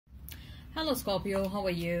Hello Scorpio, how are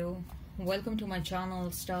you? Welcome to my channel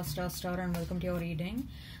star and welcome to your reading.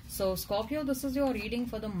 So Scorpio, this is your reading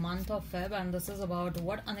for the month of Feb, and this is about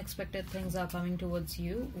what unexpected things are coming towards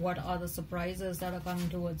you, what are the surprises that are coming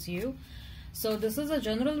towards you. So this is a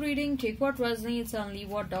general reading. Take what resonates and leave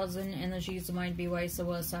what doesn't. Energies might be vice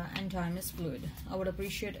versa and time is fluid. I would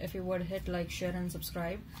appreciate if you would hit like, share and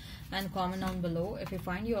subscribe and comment down below if you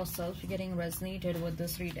find yourself getting resonated with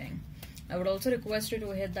this reading. I would also request you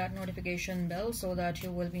to hit that notification bell so that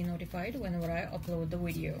you will be notified whenever I upload the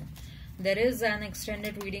video. There is an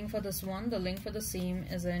extended reading for this one. The link for the same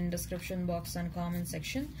is in description box and comment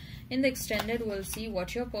section. In the extended, we'll see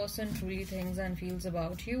what your person truly thinks and feels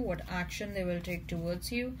about you, what action they will take towards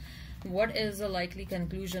you, what is the likely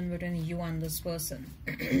conclusion between you and this person.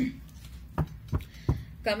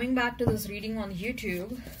 Coming back to this reading on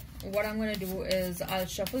YouTube, what I'm going to do is I'll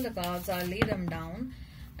shuffle the cards, I'll lay them down,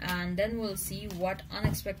 and then we'll see what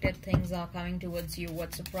unexpected things are coming towards you,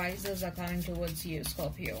 what surprises are coming towards you,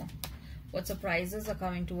 Scorpio. What surprises are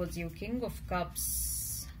coming towards you? King of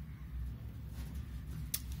Cups.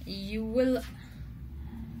 You will...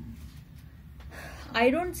 I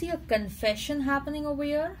don't see a confession happening over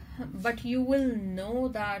here, but you will know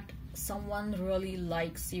that someone really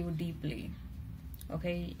likes you deeply.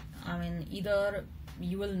 Okay? I mean, either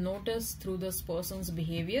you will notice through this person's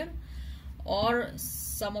behavior, or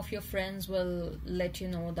some of your friends will let you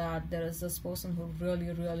know that there is this person who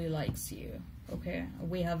really likes you. Okay,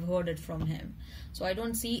 we have heard it from him. So I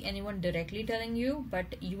don't see anyone directly telling you, but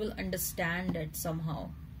you will understand it somehow.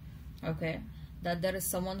 Okay, that there is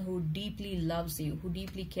someone who deeply loves you, who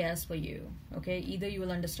deeply cares for you. Okay, either you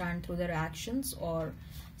will understand through their actions or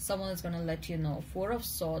someone is going to let you know. Four of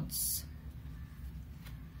Swords.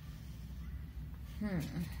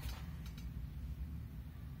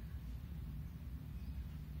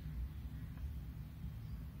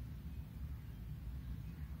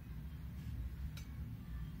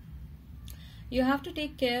 You have to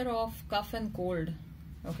take care of cough and cold,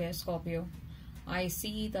 okay, Scorpio. I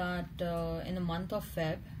see that in the month of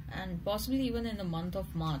Feb and possibly even in the month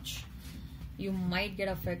of March, you might get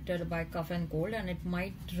affected by cough and cold, and it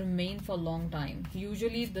might remain for a long time.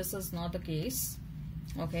 Usually this is not the case,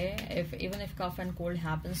 okay. Even if cough and cold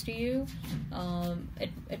happens to you,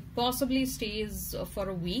 it possibly stays for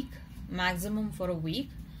a week, maximum for a week.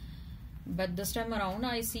 But this time around,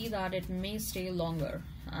 I see that it may stay longer,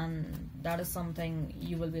 and that is something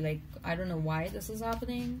you will be like, I don't know why this is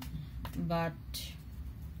happening, but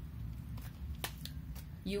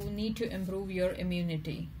you need to improve your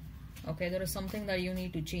immunity. Okay, there is something that you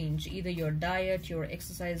need to change, either your diet, your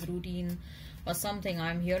exercise routine, or something.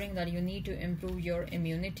 I'm hearing that you need to improve your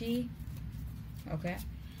immunity. Okay,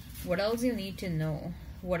 what else you need to know?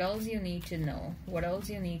 What else you need to know? What else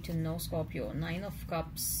you need to know, Scorpio? Nine of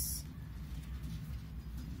Cups.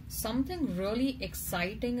 Something really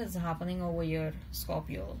exciting is happening over here,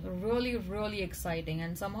 Scorpio. Really exciting.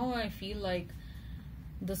 And somehow I feel like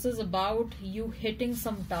this is about you hitting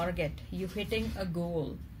some target, you hitting a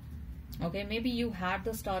goal. Okay, maybe you had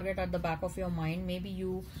this target at the back of your mind. Maybe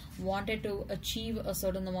you wanted to achieve a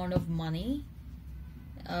certain amount of money,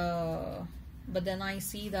 but then I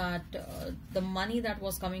see that the money that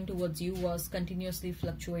was coming towards you was continuously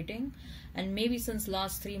fluctuating, and maybe since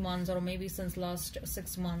last 3 months or maybe since last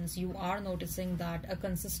 6 months, you are noticing that a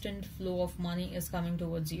consistent flow of money is coming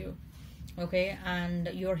towards you. Okay, and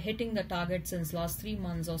you're hitting the target since last 3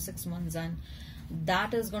 months or 6 months, and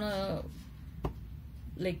that is gonna,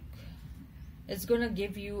 like, it's gonna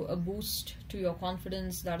give you a boost to your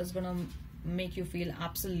confidence. That is gonna make you feel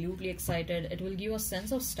absolutely excited. It will give you a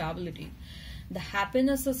sense of stability. The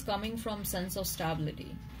happiness is coming from sense of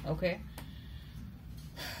stability. Okay,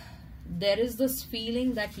 there is this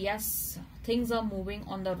feeling that yes, things are moving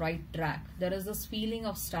on the right track. There is this feeling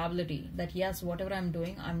of stability that yes, whatever I'm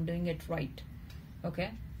doing it right.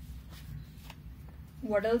 Okay,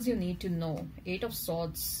 what else you need to know? Eight of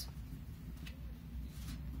Swords.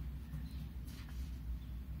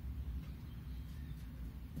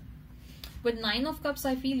 With Nine of Cups,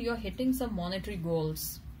 I feel you're hitting some monetary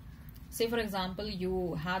goals. Say for example,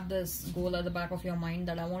 you had this goal at the back of your mind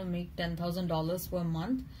that I want to make $10,000 per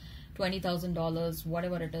month, $20,000,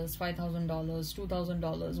 whatever it is, $5,000,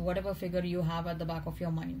 $2,000, whatever figure you have at the back of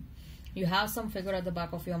your mind. You have some figure at the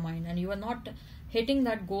back of your mind, and you are not hitting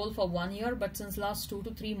that goal for 1 year, but since last 2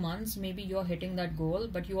 to 3 months, maybe you're hitting that goal,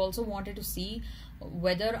 but you also wanted to see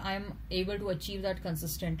whether I'm able to achieve that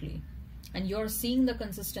consistently. And you're seeing the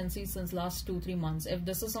consistency since last 2-3 months. If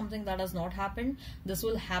this is something that has not happened, this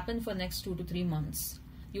will happen for next 2 to 3 months.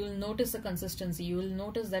 You will notice the consistency. You will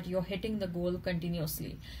notice that you're hitting the goal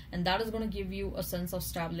continuously, and that is going to give you a sense of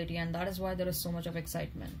stability, and that is why there is so much of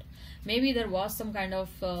excitement. Maybe there was some kind of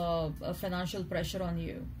a financial pressure on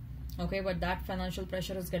you, okay, but that financial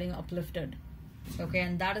pressure is getting uplifted, okay,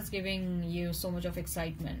 and that is giving you so much of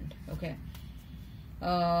excitement, okay.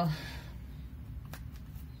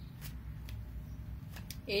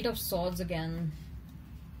 Eight of Swords again.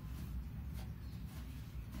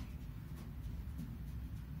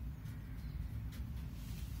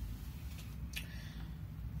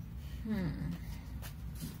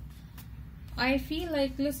 I feel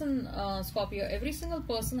like, listen, Scorpio, every single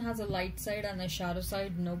person has a light side and a shadow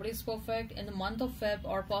side. Nobody's perfect. In the month of Feb,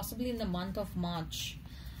 or possibly in the month of March,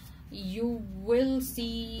 you will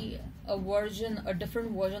see a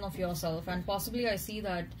different version of yourself, and possibly I see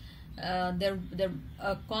that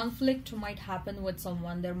a conflict might happen with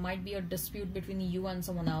someone. There might be a dispute between you and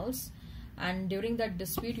someone else, and during that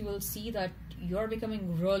dispute you will see that you're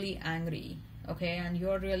becoming really angry, okay, and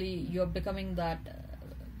you're becoming that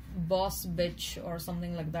boss bitch or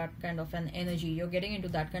something like that kind of an energy. You're getting into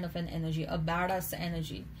that kind of an energy, a badass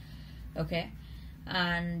energy, okay,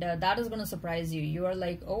 and that is going to surprise you. You are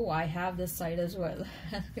like, oh, I have this side as well.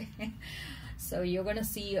 Okay, so you're going to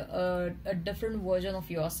see a different version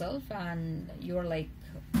of yourself, and you're like,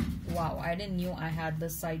 wow, I didn't knew I had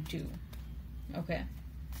this side too, okay.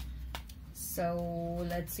 So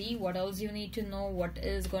let's see what else you need to know. What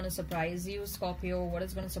is going to surprise you, Scorpio? What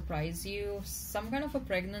is going to surprise you? Some kind of a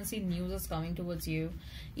pregnancy news is coming towards you.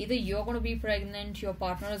 Either you're going to be pregnant, your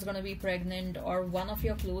partner is going to be pregnant, or one of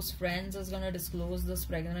your close friends is going to disclose this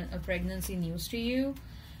pregnancy news to you.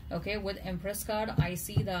 Okay, with Empress card, I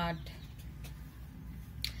see that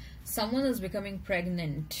someone is becoming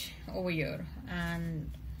pregnant over here,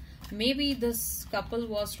 and maybe this couple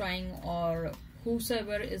was trying, or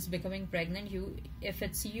whosoever is becoming pregnant, if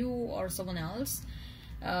it's you or someone else,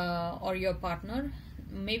 or your partner,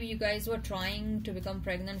 maybe you guys were trying to become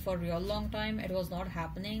pregnant for a real long time. It was not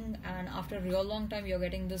happening, and after a real long time you're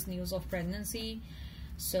getting this news of pregnancy.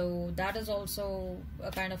 So that is also a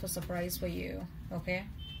kind of a surprise for you, okay.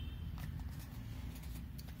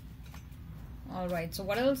 Alright, so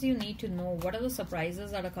what else you need to know? What are the surprises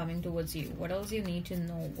that are coming towards you? What else you need to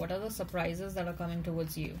know? What are the surprises that are coming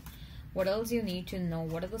towards you? What else you need to know?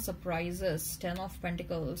 What are the surprises? 10 of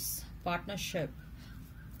Pentacles, partnership,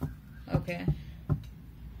 okay.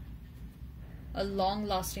 A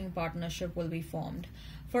long-lasting partnership will be formed.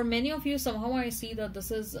 For many of you, somehow I see that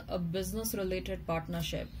this is a business-related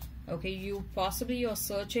partnership, okay. You're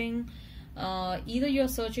searching, either you're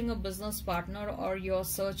searching a business partner, or you're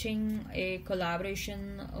searching a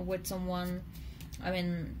collaboration with someone. I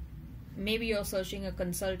mean, maybe you're searching a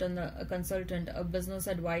consultant, a business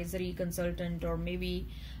advisory consultant, or maybe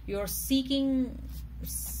you're seeking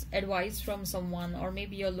advice from someone, or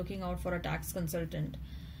maybe you're looking out for a tax consultant,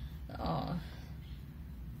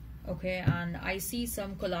 okay. And I see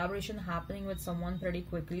some collaboration happening with someone pretty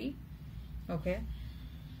quickly, okay,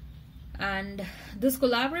 and this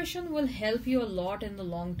collaboration will help you a lot in the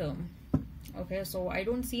long term, okay. So I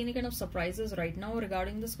don't see any kind of surprises right now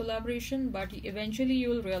regarding this collaboration, but eventually you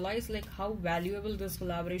will realize like how valuable this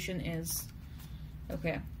collaboration is,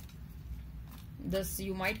 okay.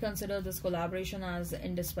 You might consider this collaboration as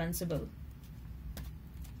indispensable.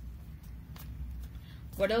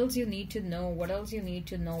 What else you need to know? What else you need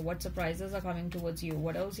to know? What surprises are coming towards you?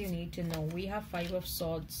 What else you need to know? We have 5 of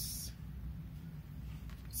Swords.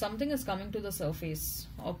 Something is coming to the surface,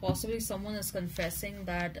 or possibly someone is confessing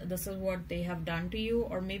that this is what they have done to you,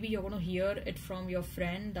 or maybe you're going to hear it from your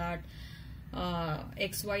friend that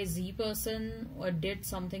XYZ person did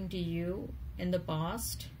something to you in the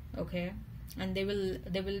past, okay, and they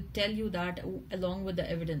will tell you that along with the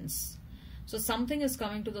evidence. So something is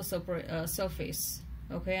coming to the surface,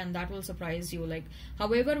 okay, and that will surprise you. Like,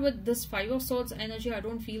 however, with this 5 of Swords energy, I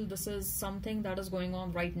don't feel this is something that is going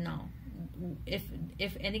on right now.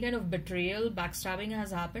 If any kind of betrayal, backstabbing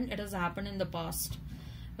has happened, it has happened in the past,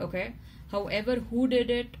 okay. However, who did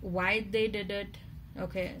it, why they did it,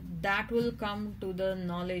 okay, that will come to the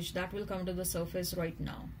knowledge, that will come to the surface right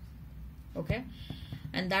now, okay,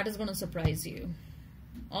 and that is going to surprise you.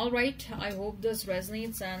 Alright, I hope this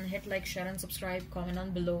resonates, and hit like, share and subscribe, comment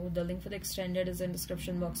on below. The link for the extended is in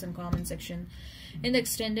description box and comment section. In the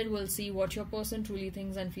extended, we'll see what your person truly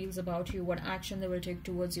thinks and feels about you, what action they will take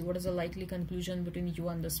towards you, what is the likely conclusion between you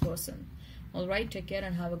and this person. Alright, take care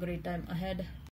and have a great time ahead.